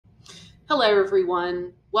Hello,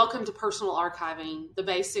 everyone. Welcome to Personal Archiving, the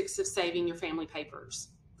basics of saving your family papers.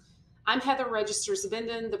 I'm Heather Register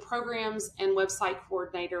Zabindon, the Programs and Website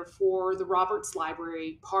Coordinator for the Roberts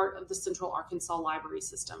Library, part of the Central Arkansas Library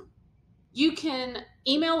System. You can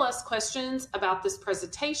email us questions about this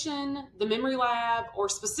presentation, the Memory Lab, or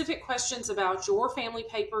specific questions about your family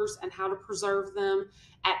papers and how to preserve them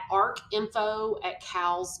at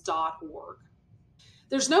arcinfo@cals.org.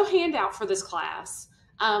 There's no handout for this class,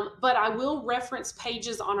 but I will reference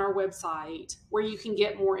pages on our website where you can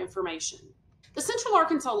get more information. The Central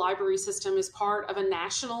Arkansas Library System is part of a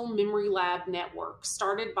national Memory Lab network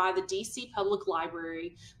started by the DC Public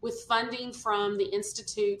Library with funding from the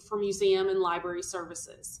Institute for Museum and Library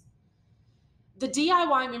Services. The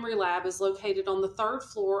DIY Memory Lab is located on the third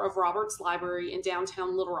floor of Roberts Library in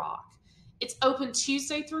downtown Little Rock. It's open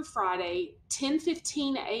Tuesday through Friday,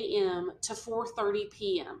 10:15 a.m. to 4:30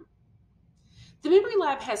 p.m. The Memory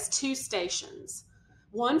Lab has two stations,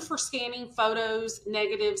 one for scanning photos,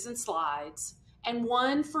 negatives, and slides, and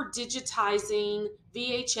one for digitizing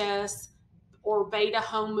VHS or beta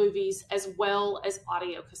home movies as well as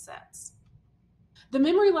audio cassettes. The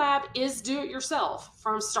Memory Lab is do-it-yourself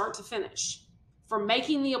from start to finish, from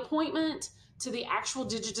making the appointment to the actual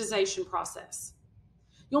digitization process.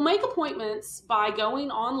 You'll make appointments by going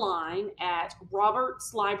online at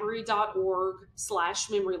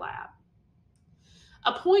robertslibrary.org/memorylab.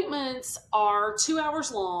 Appointments are 2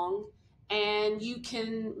 hours long, and you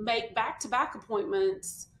can make back-to-back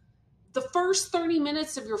appointments. The first 30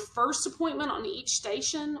 minutes of your first appointment on each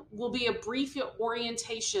station will be a brief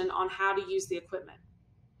orientation on how to use the equipment.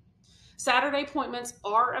 Saturday appointments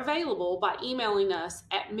are available by emailing us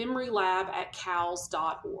at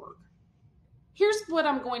memorylab@cals.org. Here's what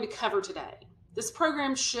I'm going to cover today. This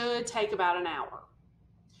program should take about an hour.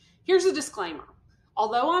 Here's a disclaimer.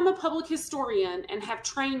 Although I'm a public historian and have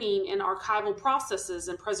training in archival processes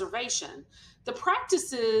and preservation, the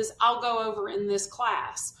practices I'll go over in this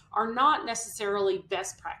class are not necessarily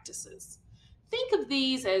best practices. Think of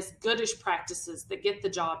these as goodish practices that get the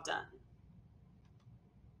job done.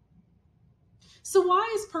 So why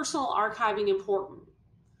is personal archiving important?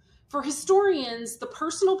 For historians, the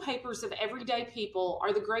personal papers of everyday people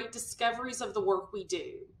are the great discoveries of the work we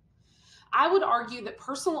do. I would argue that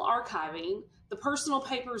personal archiving, the personal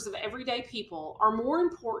papers of everyday people, are more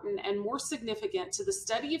important and more significant to the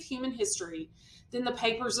study of human history than the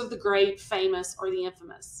papers of the great, famous, or the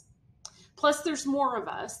infamous. Plus, there's more of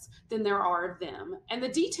us than there are of them, and the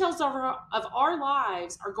details of our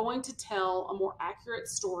lives are going to tell a more accurate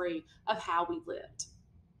story of how we lived.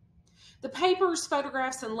 The papers,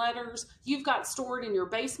 photographs, and letters you've got stored in your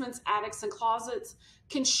basements, attics, and closets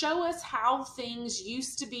can show us how things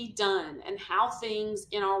used to be done and how things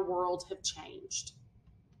in our world have changed.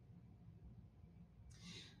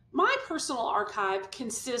 My personal archive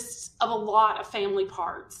consists of a lot of family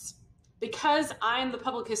parts. Because I am the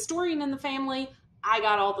public historian in the family, I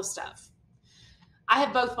got all the stuff. I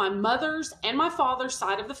have both my mother's and my father's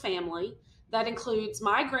side of the family. That includes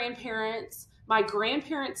my grandparents, my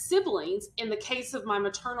grandparents' siblings. In the case of my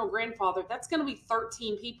maternal grandfather, that's going to be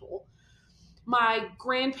 13 people. My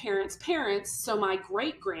grandparents' parents, so my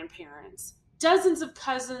great-grandparents, dozens of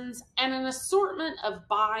cousins, and an assortment of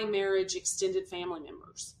by-marriage extended family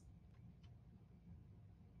members.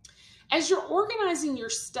 As you're organizing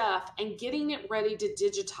your stuff and getting it ready to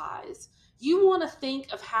digitize, you want to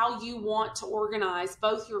think of how you want to organize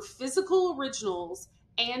both your physical originals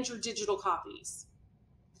and your digital copies.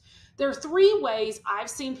 There are three ways I've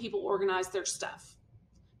seen people organize their stuff: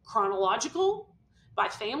 chronological, by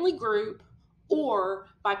family group, or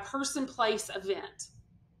by person, place, event.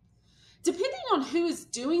 Depending on who is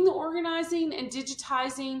doing the organizing and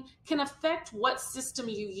digitizing can affect what system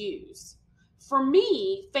you use. For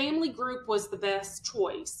me, family group was the best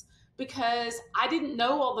choice because I didn't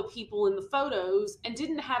know all the people in the photos and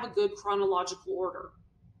didn't have a good chronological order.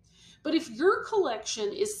 But if your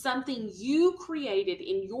collection is something you created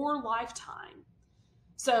in your lifetime,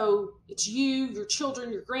 so it's you, your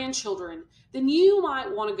children, your grandchildren, then you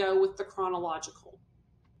might want to go with the chronological.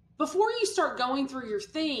 Before you start going through your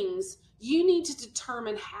things, you need to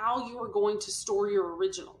determine how you are going to store your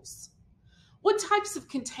originals, what types of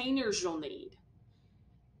containers you'll need.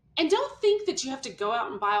 And don't think that you have to go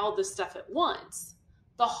out and buy all this stuff at once.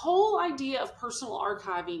 The whole idea of personal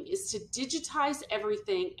archiving is to digitize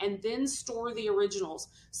everything and then store the originals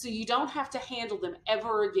so you don't have to handle them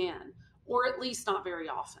ever again, or at least not very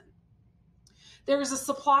often. There is a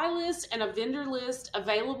supply list and a vendor list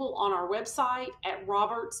available on our website at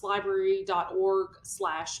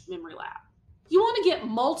robertslibrary.org/memorylab. You want to get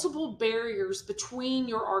multiple barriers between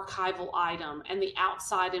your archival item and the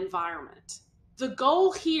outside environment. The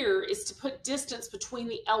goal here is to put distance between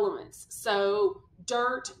the elements, so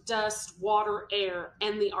dirt, dust, water, air,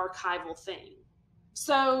 and the archival thing.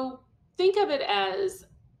 So think of it as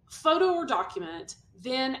photo or document,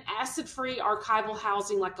 then acid-free archival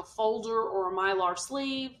housing like a folder or a Mylar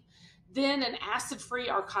sleeve, then an acid-free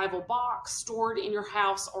archival box stored in your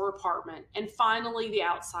house or apartment, and finally the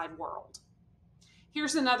outside world.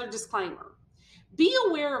 Here's another disclaimer. Be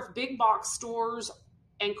aware of big box stores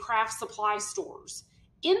and craft supply stores.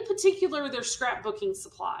 In particular, their scrapbooking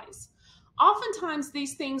supplies. Oftentimes,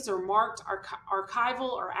 these things are marked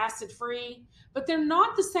archival or acid-free, but they're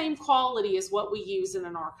not the same quality as what we use in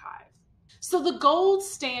an archive. So the gold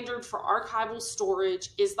standard for archival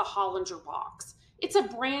storage is the Hollinger box. It's a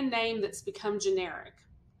brand name that's become generic.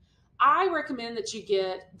 I recommend that you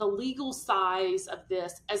get the legal size of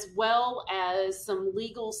this as well as some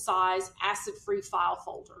legal size acid-free file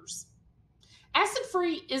folders.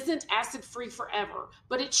 Acid-free isn't acid-free forever,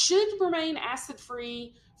 but it should remain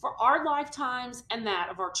acid-free for our lifetimes and that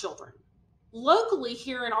of our children. Locally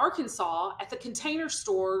here in Arkansas, at the Container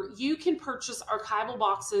Store, you can purchase archival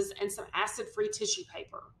boxes and some acid-free tissue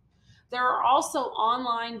paper. There are also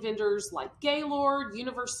online vendors like Gaylord,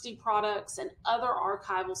 University Products, and other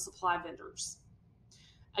archival supply vendors.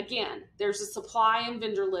 Again, there's a supply and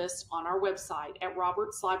vendor list on our website at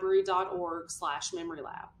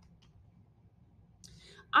robertslibrary.org/memorylab.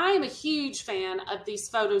 I am a huge fan of these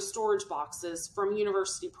photo storage boxes from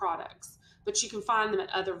University Products, but you can find them at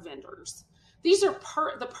other vendors. These are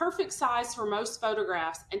the perfect size for most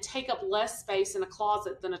photographs and take up less space in a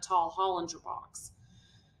closet than a tall Hollinger box.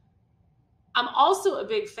 I'm also a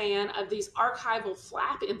big fan of these archival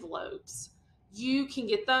flap envelopes. You can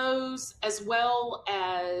get those as well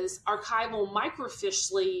as archival microfiche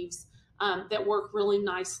sleeves that work really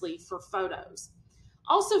nicely for photos.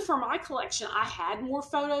 Also, for my collection, I had more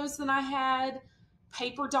photos than I had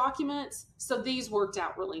paper documents, so these worked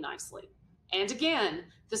out really nicely. And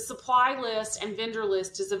again, the supply list and vendor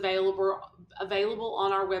list is available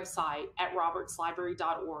on our website at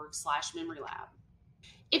robertslibrary.org/memorylab.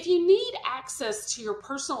 If you need access to your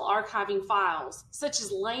personal archiving files, such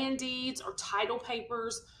as land deeds or title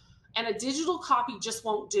papers, and a digital copy just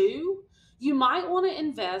won't do, you might want to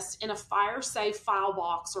invest in a fire-safe file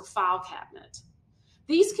box or file cabinet.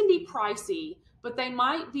 These can be pricey, but they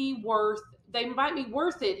might be worth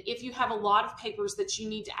it if you have a lot of papers that you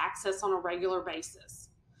need to access on a regular basis.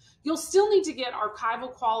 You'll still need to get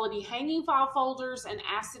archival quality hanging file folders and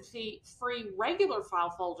acid-free regular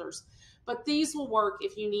file folders, but these will work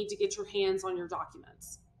if you need to get your hands on your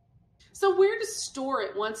documents. So where to store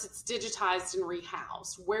it once it's digitized and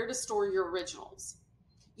rehoused? Where to store your originals?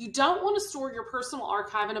 You don't want to store your personal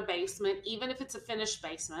archive in a basement, even if it's a finished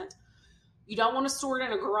basement. You don't want to store it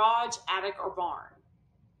in a garage, attic, or barn.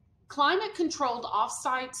 Climate-controlled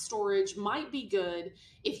off-site storage might be good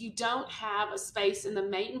if you don't have a space in the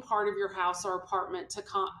main part of your house or apartment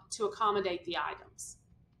to accommodate the items.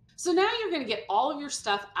 So now you're going to get all of your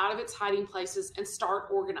stuff out of its hiding places and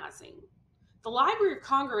start organizing. The Library of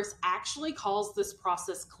Congress actually calls this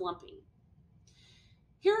process clumping.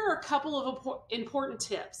 Here are a couple of important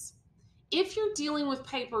tips. If you're dealing with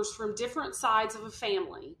papers from different sides of a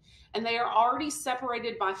family and they are already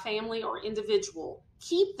separated by family or individual,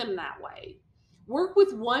 keep them that way. Work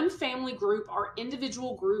with one family group or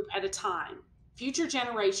individual group at a time. Future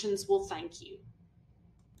generations will thank you.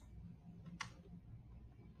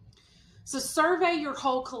 So survey your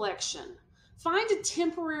whole collection. Find a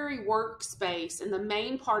temporary workspace in the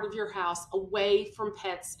main part of your house away from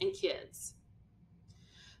pets and kids.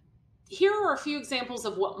 Here are a few examples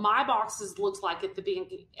of what my boxes looked like at the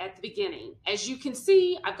beginning. As you can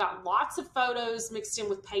see, I've got lots of photos mixed in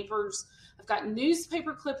with papers. I've got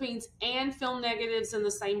newspaper clippings and film negatives in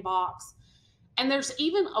the same box. And there's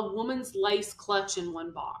even a woman's lace clutch in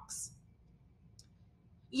one box.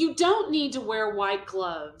 You don't need to wear white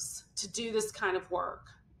gloves to do this kind of work.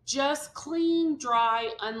 Just clean,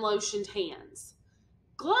 dry, unlotioned hands.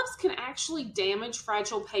 Gloves can actually damage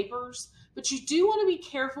fragile papers, but you do want to be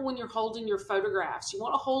careful when you're holding your photographs. You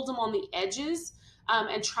want to hold them on the edges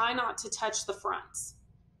and try not to touch the fronts.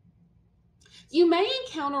 You may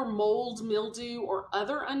encounter mold, mildew, or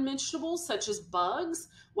other unmentionables such as bugs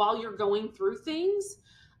while you're going through things.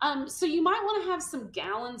 So you might want to have some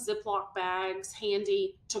gallon Ziploc bags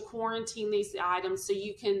handy to quarantine these items so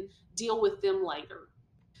you can deal with them later.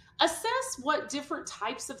 Assess what different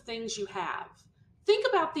types of things you have. Think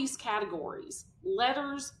about these categories: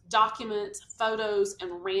 letters, documents, photos,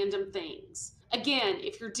 and random things. Again,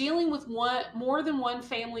 if you're dealing with more than one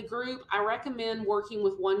family group, I recommend working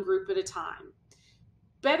with one group at a time.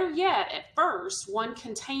 Better yet, at first, one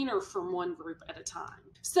container from one group at a time.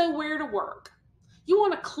 So where to work? You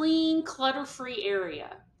want a clean, clutter-free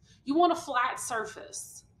area. You want a flat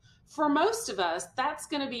surface. For most of us, that's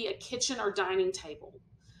going to be a kitchen or dining table.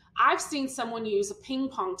 I've seen someone use a ping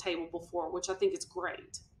pong table before, which I think is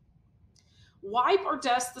great. Wipe or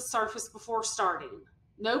dust the surface before starting.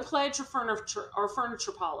 No pledge or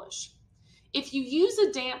furniture polish. If you use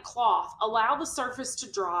a damp cloth, allow the surface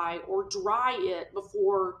to dry or dry it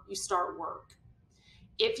before you start work.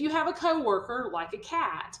 If you have a coworker, like a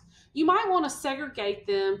cat, you might want to segregate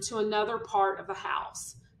them to another part of the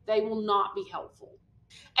house. They will not be helpful.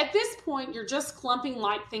 At this point, you're just clumping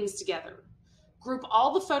light things together. Group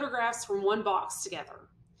all the photographs from one box together.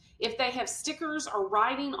 If they have stickers or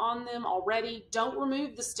writing on them already, don't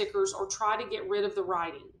remove the stickers or try to get rid of the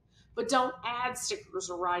writing. But don't add stickers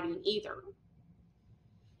or writing either.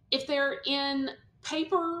 If they're in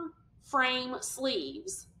paper frame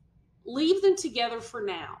sleeves, leave them together for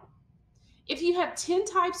now. If you have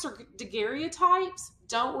tintypes or daguerreotypes,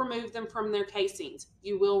 don't remove them from their casings.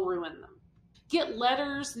 You will ruin them. Get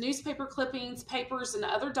letters, newspaper clippings, papers, and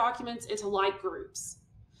other documents into light groups.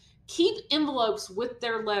 Keep envelopes with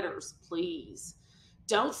their letters, please.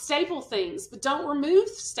 Don't staple things, but don't remove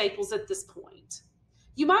staples at this point.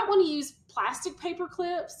 You might want to use plastic paper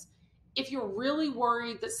clips if you're really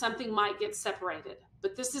worried that something might get separated,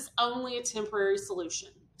 but this is only a temporary solution.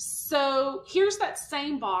 So here's that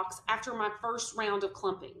same box after my first round of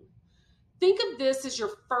clumping. Think of this as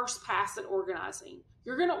your first pass at organizing.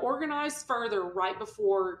 You're going to organize further right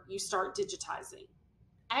before you start digitizing.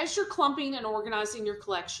 As you're clumping and organizing your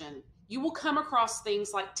collection, you will come across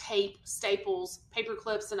things like tape, staples, paper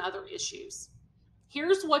clips, and other issues.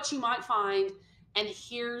 Here's what you might find, and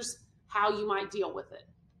here's how you might deal with it.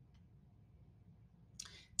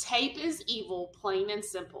 Tape is evil, plain and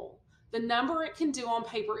simple. The number it can do on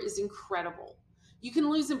paper is incredible. You can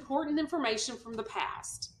lose important information from the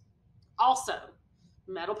past. Also,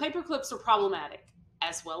 metal paper clips are problematic,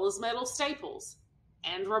 as well as metal staples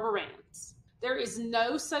and rubber bands. There is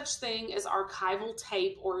no such thing as archival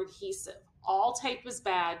tape or adhesive. All tape is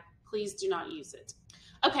bad. Please do not use it.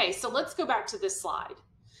 Okay, so let's go back to this slide.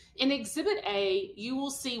 In Exhibit A, you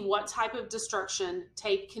will see what type of destruction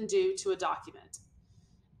tape can do to a document.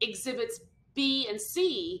 Exhibits B and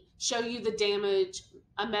C show you the damage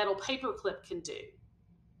a metal paper clip can do.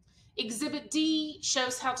 Exhibit D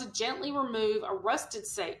shows how to gently remove a rusted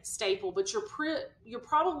staple, but you're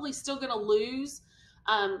probably still going to lose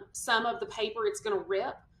some of the paper. It's going to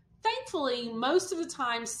rip. Thankfully, most of the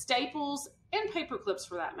time, staples and paper clips,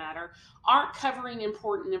 for that matter, aren't covering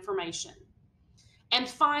important information. And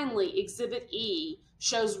finally, Exhibit E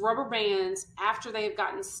shows rubber bands after they have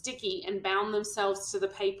gotten sticky and bound themselves to the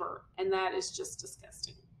paper, and that is just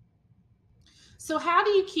disgusting. So how do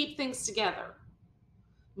you keep things together?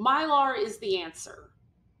 Mylar is the answer.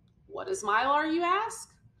 What is Mylar, you ask?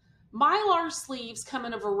 Mylar sleeves come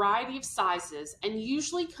in a variety of sizes and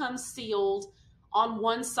usually come sealed on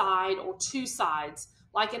one side or two sides,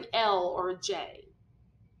 like an L or a J.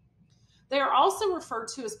 They are also referred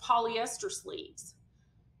to as polyester sleeves.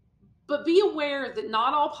 But be aware that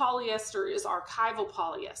not all polyester is archival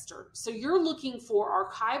polyester. So you're looking for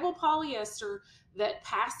archival polyester that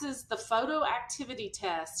passes the photo activity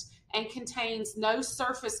test and contains no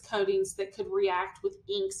surface coatings that could react with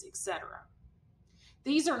inks, etc.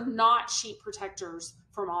 These are not sheet protectors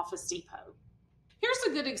from Office Depot. Here's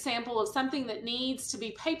a good example of something that needs to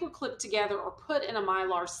be paper clipped together or put in a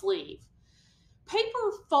Mylar sleeve.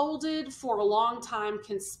 Paper folded for a long time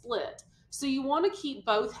can split, so you want to keep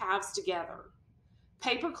both halves together.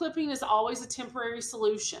 Paper clipping is always a temporary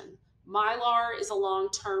solution. Mylar is a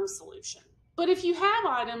long-term solution. But if you have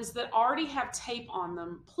items that already have tape on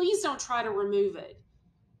them, please don't try to remove it.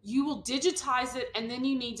 You will digitize it and then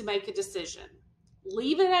you need to make a decision.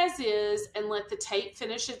 Leave it as is and let the tape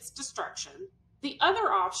finish its destruction. The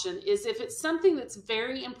other option is if it's something that's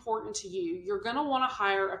very important to you, you're going to want to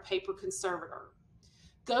hire a paper conservator.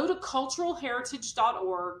 Go to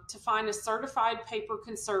culturalheritage.org to find a certified paper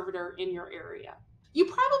conservator in your area. You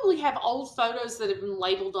probably have old photos that have been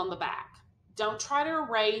labeled on the back. Don't try to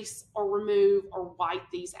erase or remove or wipe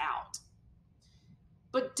these out.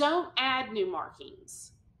 But don't add new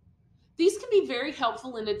markings. These can be very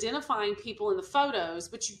helpful in identifying people in the photos,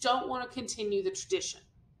 but you don't want to continue the tradition.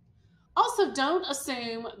 Also, don't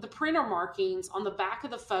assume the printer markings on the back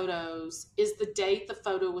of the photos is the date the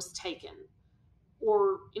photo was taken,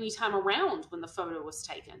 or any time around when the photo was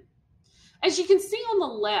taken. As you can see on the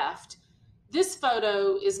left, This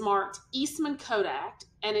photo is marked Eastman Kodak,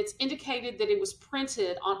 and it's indicated that it was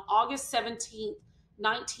printed on August 17th,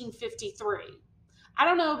 1953. I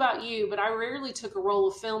don't know about you, but I rarely took a roll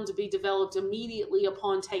of film to be developed immediately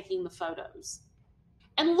upon taking the photos.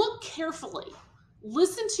 And look carefully.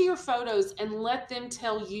 Listen to your photos and let them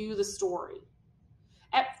tell you the story.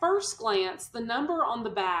 At first glance, the number on the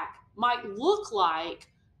back might look like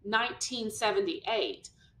 1978,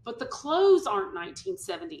 but the clothes aren't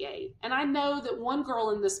 1978. And I know that one girl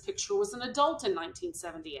in this picture was an adult in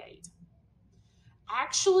 1978.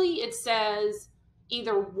 Actually, it says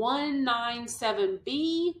either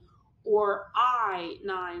 197B or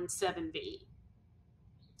I97B.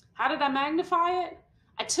 How did I magnify it?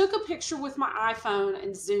 I took a picture with my iPhone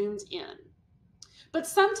and zoomed in. But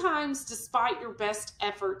sometimes, despite your best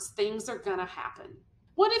efforts, things are gonna happen.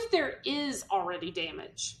 What if there is already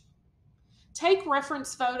damage? Take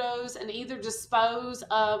reference photos and either dispose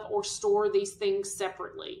of or store these things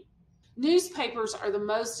separately. Newspapers are the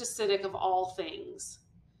most acidic of all things.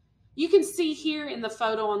 You can see here in the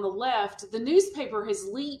photo on the left, the newspaper has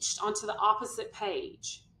leached onto the opposite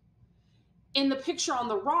page. In the picture on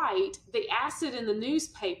the right, the acid in the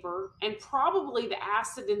newspaper and probably the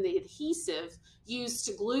acid in the adhesive used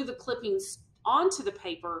to glue the clippings onto the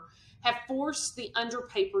paper have forced the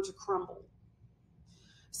underpaper to crumble.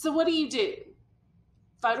 So what do?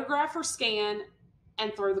 Photograph or scan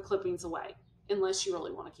and throw the clippings away, unless you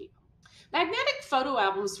really want to keep them. Magnetic photo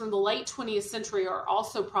albums from the late 20th century are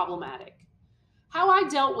also problematic. How I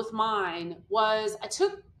dealt with mine was I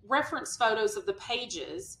took reference photos of the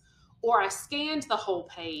pages, or I scanned the whole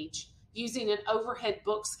page using an overhead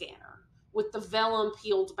book scanner with the vellum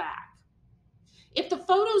peeled back. If the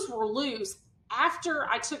photos were loose, after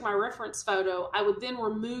I took my reference photo, I would then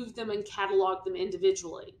remove them and catalog them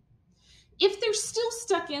individually. If they're still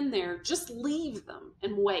stuck in there, just leave them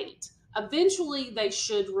and wait. Eventually, they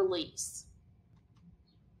should release.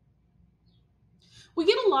 We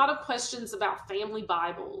get a lot of questions about family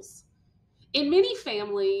Bibles. In many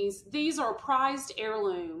families, these are a prized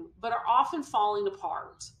heirloom, but are often falling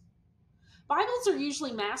apart. Bibles are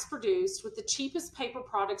usually mass-produced with the cheapest paper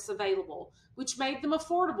products available, which made them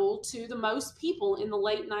affordable to the most people in the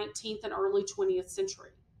late 19th and early 20th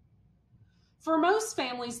century. For most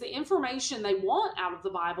families, the information they want out of the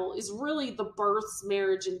Bible is really the births,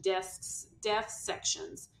 marriage, and death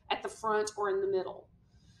sections at the front or in the middle.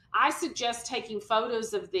 I suggest taking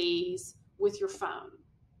photos of these with your phone.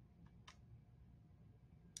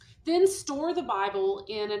 Then store the Bible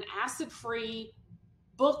in an acid-free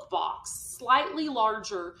book box, slightly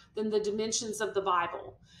larger than the dimensions of the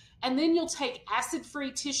Bible. And then you'll take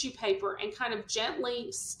acid-free tissue paper and kind of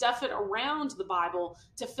gently stuff it around the Bible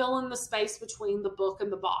to fill in the space between the book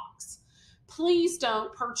and the box. Please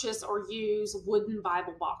don't purchase or use wooden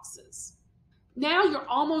Bible boxes. Now you're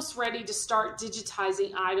almost ready to start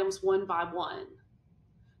digitizing items one by one.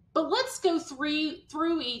 But let's go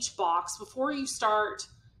through each box before you start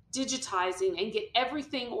digitizing and get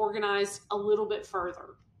everything organized a little bit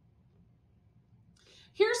further.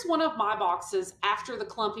 Here's one of my boxes after the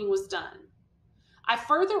clumping was done. I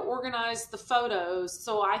further organized the photos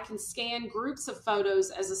so I can scan groups of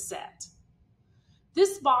photos as a set.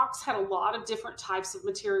 This box had a lot of different types of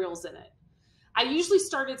materials in it. I usually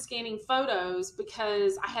started scanning photos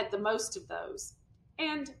because I had the most of those,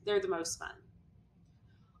 and they're the most fun.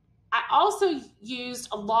 I also used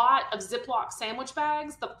a lot of Ziploc sandwich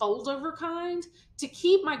bags, the fold-over kind, to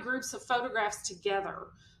keep my groups of photographs together.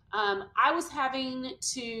 I was having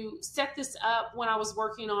to set this up when I was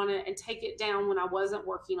working on it and take it down when I wasn't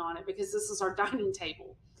working on it because this is our dining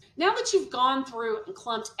table. Now that you've gone through and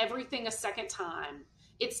clumped everything a second time,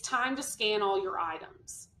 it's time to scan all your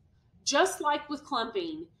items. Just like with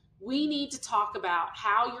clumping, we need to talk about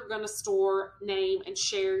how you're going to store, name, and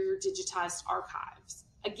share your digitized archives.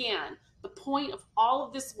 Again, the point of all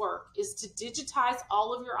of this work is to digitize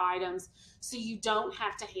all of your items so you don't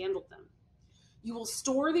have to handle them. You will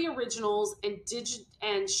store the originals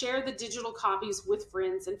and share the digital copies with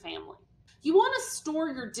friends and family. You want to store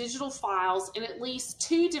your digital files in at least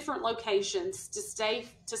 2 different locations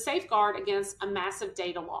to safeguard against a massive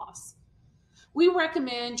data loss. We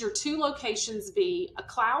recommend your 2 locations be a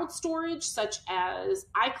cloud storage such as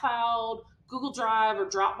iCloud, Google Drive, or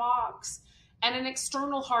Dropbox, and an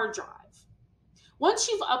external hard drive. Once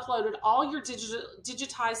you've uploaded all your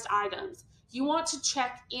digitized items, you want to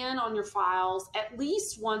check in on your files at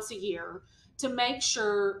least once a year to make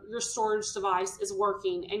sure your storage device is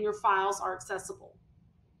working and your files are accessible.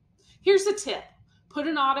 Here's a tip. Put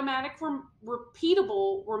an automatic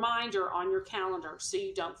repeatable reminder on your calendar so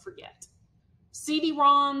you don't forget.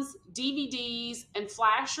 CD-ROMs, DVDs, and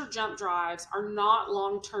flash or jump drives are not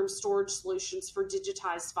long-term storage solutions for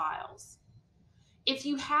digitized files. If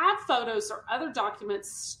you have photos or other documents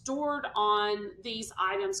stored on these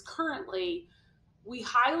items currently, we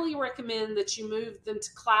highly recommend that you move them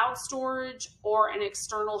to cloud storage or an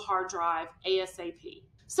external hard drive ASAP.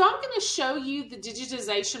 So I'm going to show you the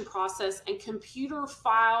digitization process and computer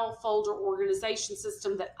file folder organization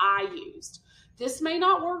system that I used. This may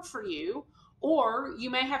not work for you, or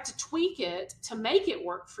you may have to tweak it to make it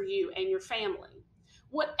work for you and your family.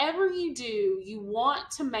 Whatever you do, you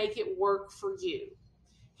want to make it work for you.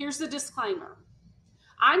 Here's the disclaimer.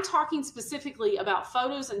 I'm talking specifically about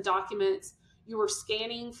photos and documents you are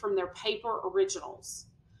scanning from their paper originals.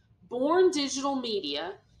 Born digital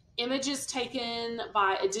media, images taken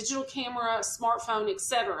by a digital camera, smartphone,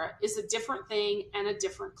 etc., is a different thing and a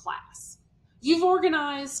different class. You've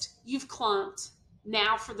organized, you've clumped,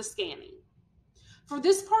 now for the scanning. For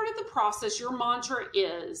this part of the process, your mantra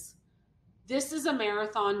is, this is a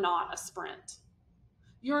marathon, not a sprint.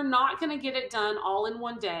 You're not going to get it done all in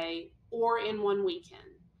one day or in one weekend.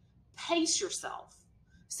 Pace yourself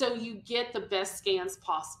so you get the best scans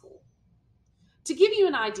possible. To give you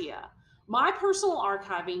an idea, my personal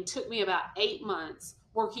archiving took me about 8 months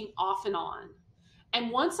working off and on. And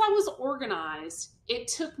once I was organized, it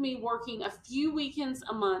took me working a few weekends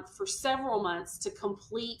a month for several months to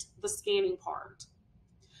complete the scanning part.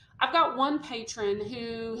 I've got one patron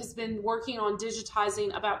who has been working on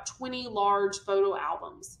digitizing about 20 large photo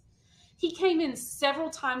albums. He came in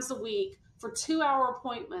several times a week for 2-hour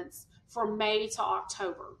appointments from May to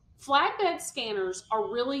October. Flatbed scanners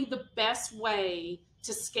are really the best way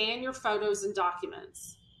to scan your photos and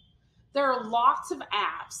documents. There are lots of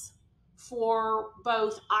apps for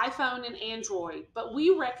both iPhone and Android, but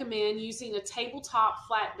we recommend using a tabletop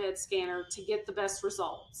flatbed scanner to get the best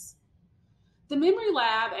results. The Memory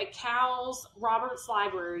Lab at Cowles Roberts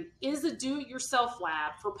Library is a do-it-yourself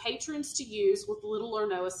lab for patrons to use with little or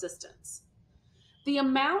no assistance. The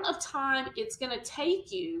amount of time it's going to take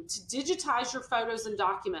you to digitize your photos and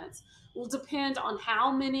documents will depend on how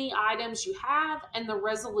many items you have and the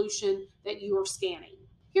resolution that you are scanning.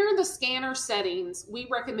 Here are the scanner settings we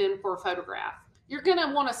recommend for a photograph. You're going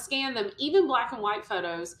to want to scan them, even black and white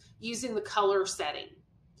photos, using the color setting.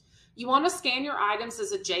 You want to scan your items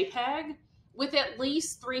as a JPEG with at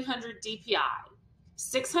least 300 DPI.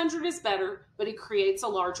 600 is better, but it creates a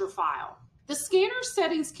larger file. The scanner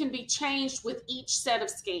settings can be changed with each set of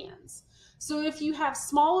scans. So if you have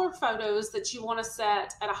smaller photos that you want to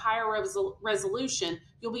set at a higher resolution,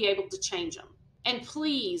 you'll be able to change them. And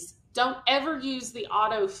please don't ever use the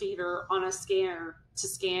auto feeder on a scanner to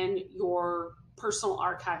scan your personal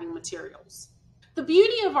archiving materials. The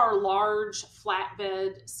beauty of our large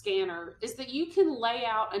flatbed scanner is that you can lay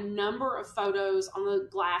out a number of photos on the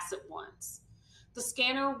glass at once. The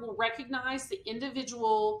scanner will recognize the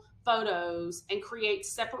individual photos and create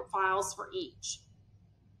separate files for each.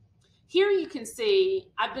 Here you can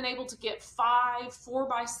see I've been able to get 5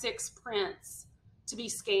 4x6 prints to be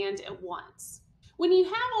scanned at once. When you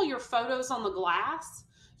have all your photos on the glass,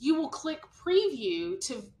 you will click preview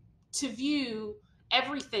to view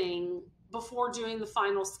everything before doing the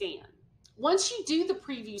final scan. Once you do the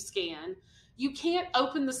preview scan, you can't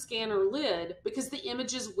open the scanner lid because the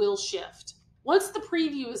images will shift. Once the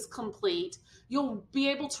preview is complete, you'll be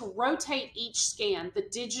able to rotate each scan, the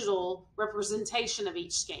digital representation of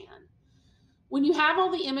each scan. When you have all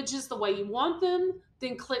the images the way you want them,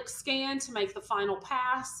 then click Scan to make the final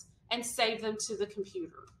pass and save them to the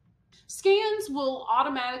computer. Scans will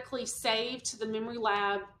automatically save to the Memory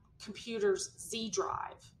Lab computer's Z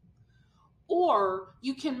drive. Or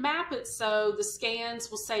you can map it so the scans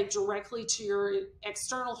will save directly to your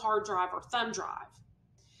external hard drive or thumb drive.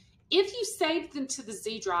 If you save them to the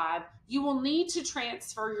Z drive, you will need to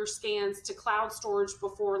transfer your scans to cloud storage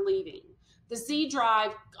before leaving. The Z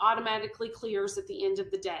drive automatically clears at the end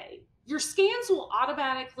of the day. Your scans will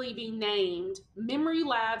automatically be named Memory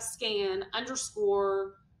Lab Scan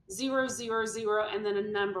 _000 and then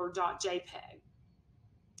a number .jpg.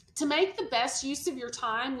 To make the best use of your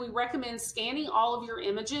time, we recommend scanning all of your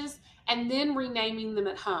images and then renaming them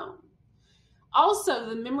at home. Also,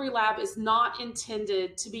 the Memory Lab is not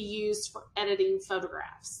intended to be used for editing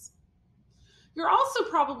photographs. You're also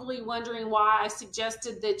probably wondering why I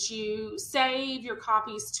suggested that you save your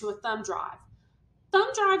copies to a thumb drive. Thumb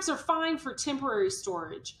drives are fine for temporary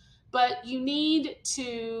storage, but you need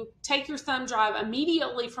to take your thumb drive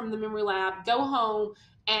immediately from the Memory Lab, go home,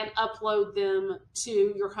 and upload them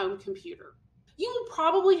to your home computer. You will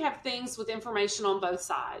probably have things with information on both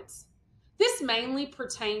sides. This mainly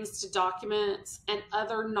pertains to documents and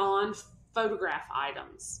other photograph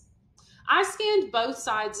items. I scanned both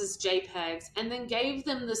sides as JPEGs and then gave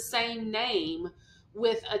them the same name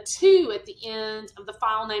with a 2 at the end of the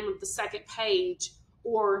file name of the second page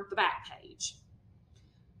or the back page.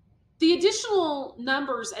 The additional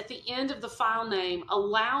numbers at the end of the file name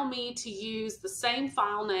allow me to use the same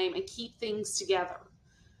file name and keep things together.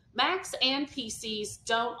 Macs and PCs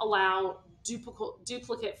don't allow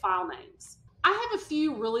duplicate file names. I have a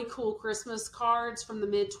few really cool Christmas cards from the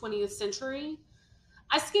mid-20th century.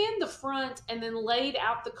 I scanned the front and then laid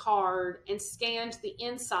out the card and scanned the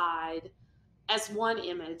inside as one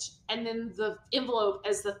image and then the envelope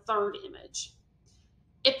as the third image.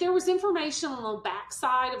 If there was information on the back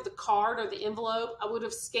side of the card or the envelope, I would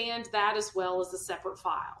have scanned that as well as a separate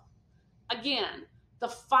file. Again, the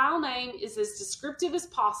file name is as descriptive as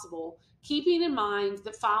possible, keeping in mind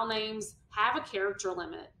that file names have a character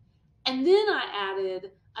limit. And then I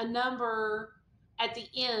added a number at the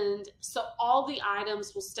end so all the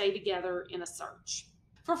items will stay together in a search.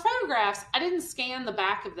 For photographs, I didn't scan the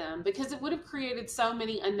back of them because it would have created so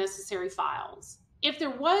many unnecessary files. If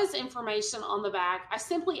there was information on the back, I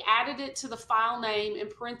simply added it to the file name in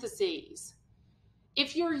parentheses.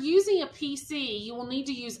 If you're using a PC, you will need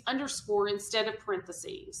to use underscore instead of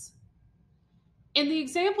parentheses. In the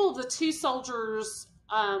example of the two soldiers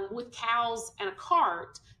with cows and a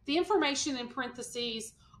cart, the information in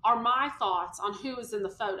parentheses are my thoughts on who is in the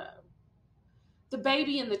photo. The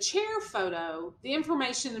baby in the chair photo, the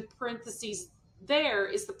information in parentheses there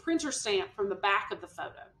is the printer stamp from the back of the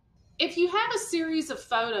photo. If you have a series of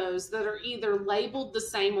photos that are either labeled the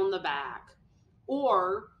same on the back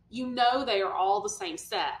or you know they are all the same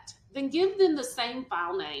set, then give them the same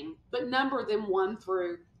file name, but number them 1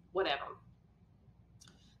 through whatever.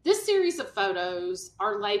 This series of photos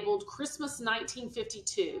are labeled Christmas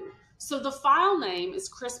 1952. So the file name is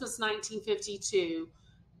Christmas 1952,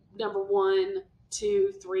 number 1,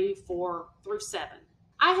 2, 3, 4 through 7.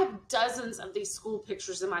 I have dozens of these school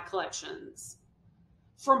pictures in my collections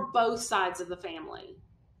from both sides of the family,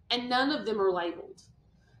 and none of them are labeled.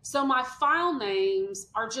 So my file names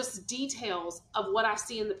are just details of what I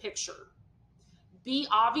see in the picture. Be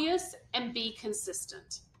obvious and be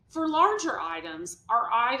consistent. For larger items, or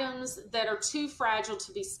items that are too fragile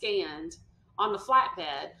to be scanned on the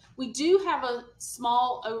flatbed, we do have a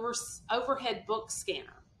small overhead book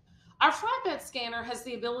scanner. Our flatbed scanner has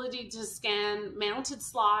the ability to scan mounted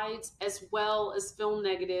slides as well as film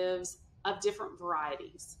negatives of different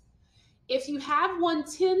varieties. If you have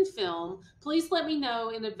 110 film, please let me know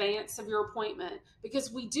in advance of your appointment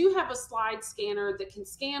because we do have a slide scanner that can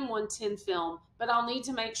scan 110 film, but I'll need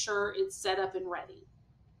to make sure it's set up and ready.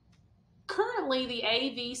 Currently, the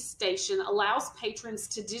AV station allows patrons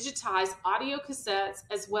to digitize audio cassettes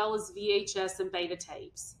as well as VHS and beta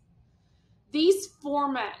tapes. These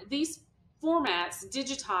formats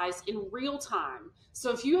digitize in real time.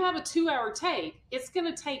 So if you have a 2-hour tape, it's going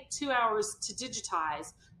to take 2 hours to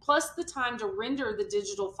digitize, plus the time to render the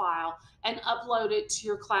digital file and upload it to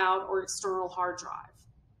your cloud or external hard drive.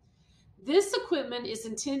 This equipment is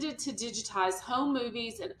intended to digitize home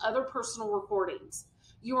movies and other personal recordings.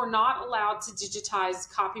 You are not allowed to digitize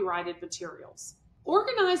copyrighted materials.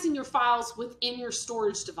 Organizing your files within your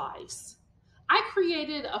storage device. I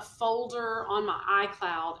created a folder on my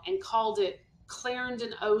iCloud and called it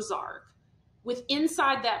Clarendon Ozark. With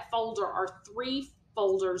inside that folder are 3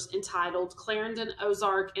 folders entitled Clarendon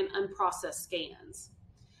Ozark and Unprocessed Scans.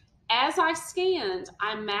 As I scanned,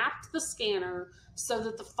 I mapped the scanner so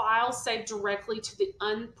that the file saved directly to the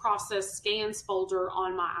Unprocessed Scans folder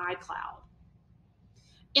on my iCloud.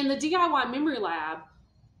 In the DIY Memory Lab,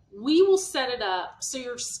 we will set it up so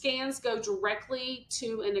your scans go directly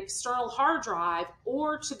to an external hard drive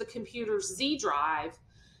or to the computer's Z drive,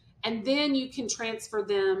 and then you can transfer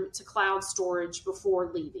them to cloud storage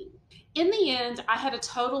before leaving. In the end, I had a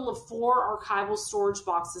total of 4 archival storage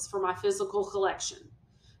boxes for my physical collection,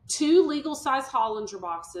 2 legal-size Hollinger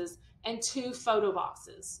boxes, and 2 photo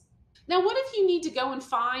boxes. Now, what if you need to go and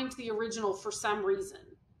find the original for some reason?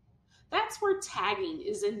 That's where tagging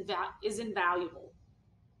is invaluable.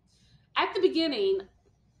 At the beginning,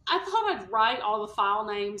 I thought I'd write all the file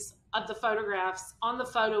names of the photographs on the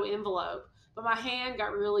photo envelope, but my hand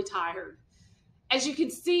got really tired. As you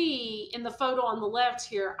can see in the photo on the left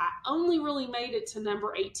here, I only really made it to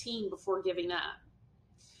number 18 before giving up.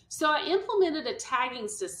 So I implemented a tagging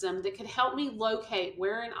system that could help me locate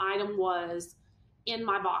where an item was in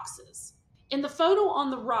my boxes. In the photo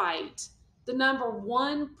on the right, the number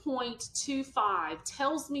 1.25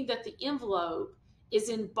 tells me that the envelope is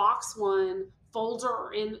in box 1,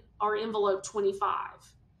 folder or envelope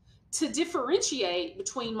 25. To differentiate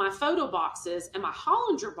between my photo boxes and my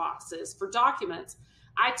Hollinger boxes for documents,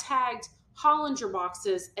 I tagged Hollinger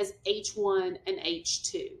boxes as H1 and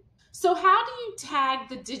H2. So how do you tag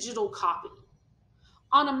the digital copy?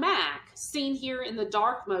 On a Mac, seen here in the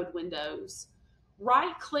dark mode windows,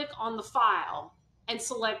 right-click on the file and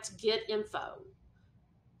select Get Info.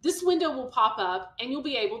 This window will pop up and you'll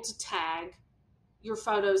be able to tag your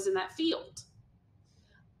photos in that field.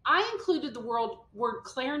 I included the word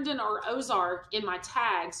Clarendon or Ozark in my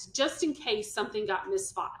tags just in case something got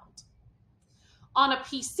misfiled. On a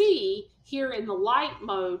PC, here in the light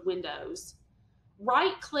mode windows,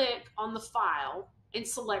 right-click on the file and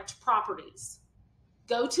select Properties.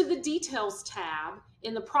 Go to the Details tab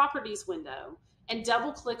in the Properties window and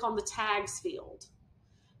double-click on the Tags field.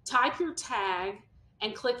 Type your tag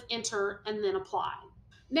and click Enter and then Apply.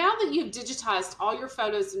 Now that you've digitized all your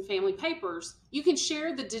photos and family papers, you can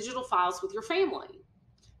share the digital files with your family.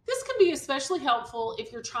 This can be especially helpful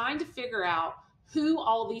if you're trying to figure out who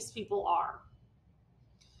all these people are.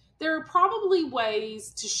 There are probably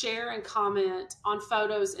ways to share and comment on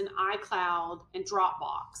photos in iCloud and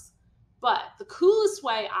Dropbox, but the coolest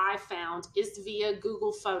way I found is via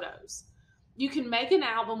Google Photos. You can make an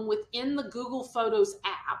album within the Google Photos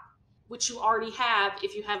app, which you already have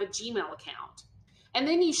if you have a Gmail account. And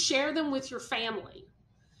then you share them with your family.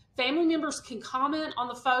 Family members can comment on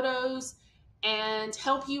the photos and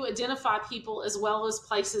help you identify people as well as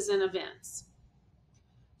places and events.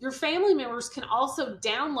 Your family members can also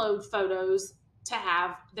download photos to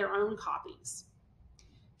have their own copies.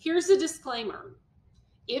 Here's a disclaimer.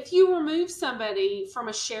 If you remove somebody from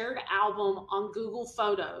a shared album on Google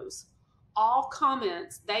Photos, all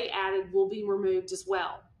comments they added will be removed as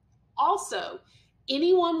well. Also,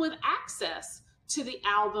 anyone with access to the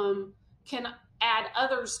album can add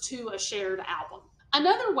others to a shared album.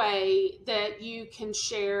 Another way that you can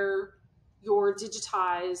share your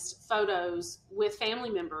digitized photos with family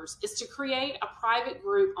members is to create a private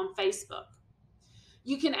group on Facebook.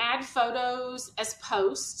 You can add photos as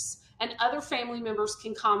posts and other family members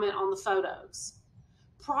can comment on the photos.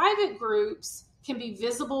 Private groups can be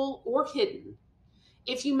visible or hidden.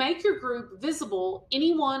 If you make your group visible,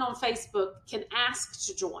 anyone on Facebook can ask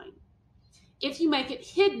to join. If you make it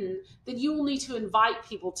hidden, then you will need to invite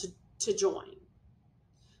people to join.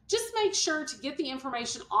 Just make sure to get the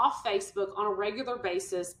information off Facebook on a regular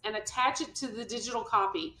basis and attach it to the digital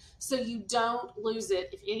copy so you don't lose it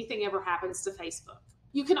if anything ever happens to Facebook.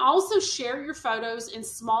 You can also share your photos in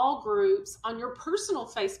small groups on your personal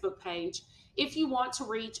Facebook page if you want to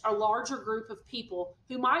reach a larger group of people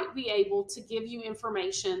who might be able to give you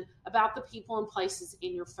information about the people and places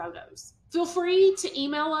in your photos. Feel free to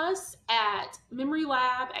email us at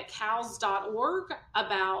memorylab@cals.org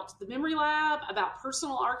about the Memory Lab, about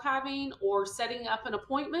personal archiving, or setting up an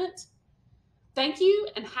appointment. Thank you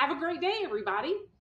and have a great day, everybody.